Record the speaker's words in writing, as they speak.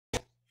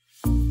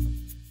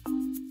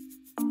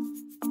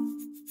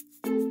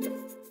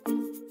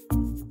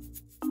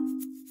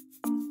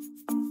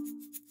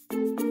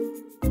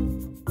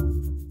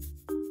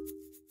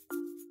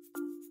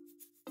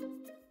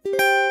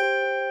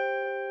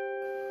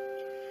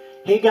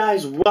Hey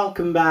guys,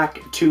 welcome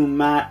back to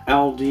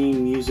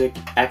MATT.L.D.MUSIC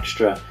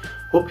Extra.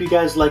 Hope you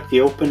guys like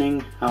the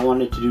opening. I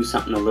wanted to do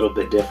something a little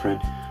bit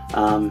different.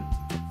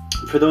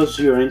 For those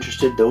who are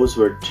interested, those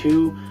were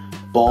two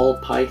ball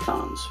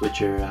pythons,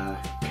 which are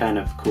kind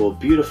of cool,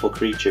 beautiful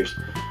creatures.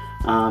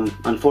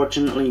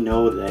 Unfortunately,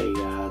 no,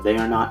 they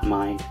are not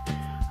mine,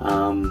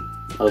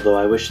 although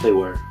I wish they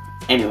were.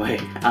 Anyway,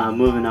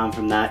 moving on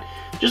from that,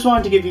 just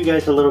wanted to give you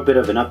guys a little bit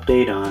of an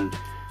update on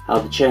how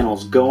the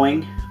channel's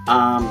going.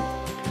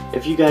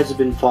 If you guys have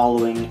been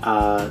following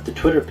the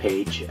Twitter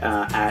page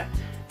at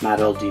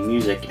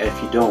MATTLDMUSIC,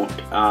 if you don't,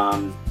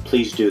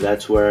 please do.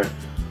 That's where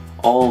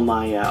all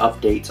my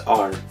updates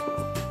are.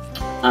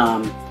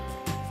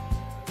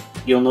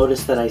 You'll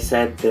notice that I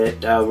said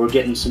that we're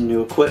getting some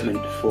new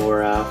equipment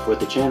for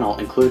the channel,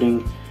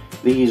 including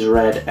these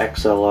red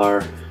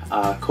XLR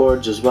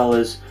cords as well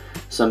as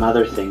some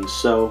other things.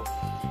 So,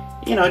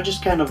 you know,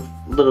 just kind of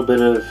a little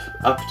bit of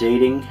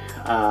updating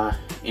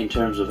in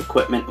terms of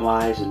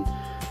equipment-wise and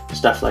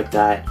stuff like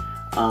that.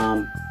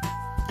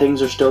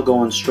 Things are still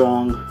going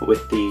strong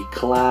with the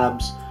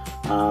collabs,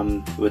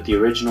 with the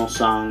original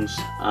songs,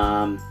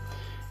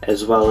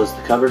 as well as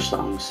the cover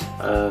songs.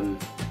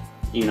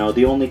 You know,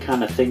 the only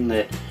kind of thing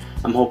that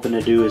I'm hoping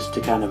to do is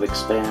to kind of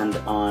expand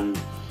on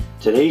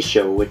today's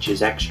show, which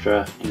is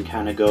extra, and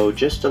kind of go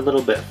just a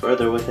little bit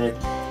further with it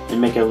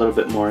and make it a little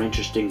bit more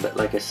interesting. But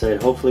like I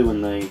said, hopefully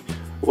when the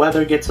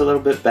weather gets a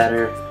little bit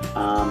better,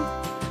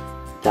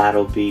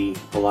 that'll be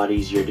a lot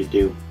easier to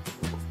do.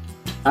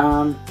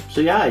 So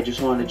yeah, I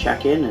just wanted to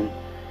check in and,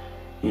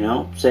 you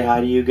know, say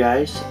hi to you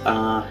guys,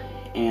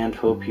 and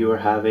hope you are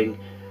having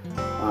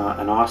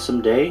an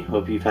awesome day.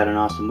 Hope you've had an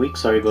awesome week.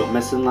 Sorry about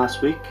missing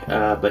last week,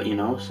 but you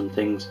know, some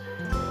things,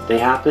 they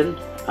happen.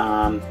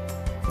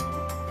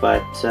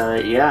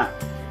 Yeah,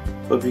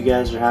 hope you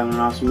guys are having an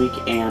awesome week,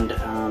 and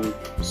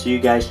see you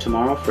guys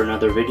tomorrow for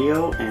another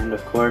video. And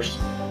of course,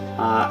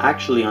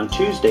 actually on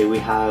Tuesday we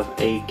have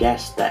a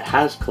guest that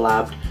has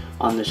collabed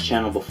on this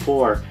channel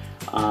before,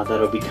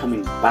 that'll be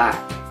coming back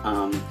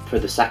for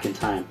the second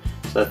time.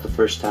 So that's the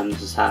first time this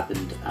has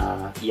happened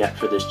yet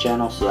for this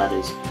channel, so that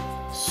is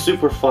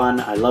super fun.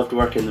 I loved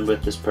working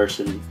with this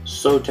person,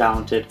 so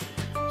talented.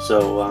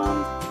 So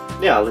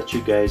yeah, I'll let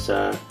you guys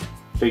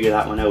figure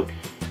that one out.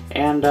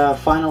 And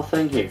final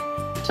thing here,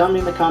 tell me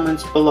in the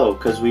comments below,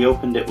 because we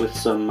opened it with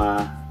some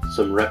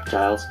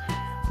reptiles.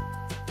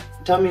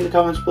 Tell me in the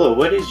comments below,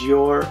 what is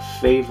your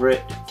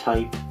favorite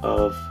type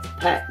of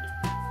pet?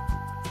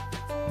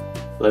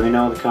 Let me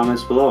know in the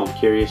comments below. I'm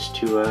curious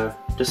to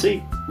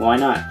see. Why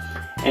not?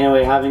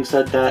 Anyway, having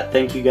said that,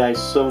 thank you guys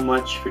so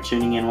much for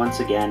tuning in once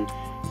again,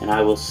 and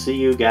I will see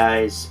you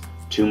guys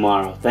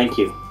tomorrow. Thank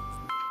you.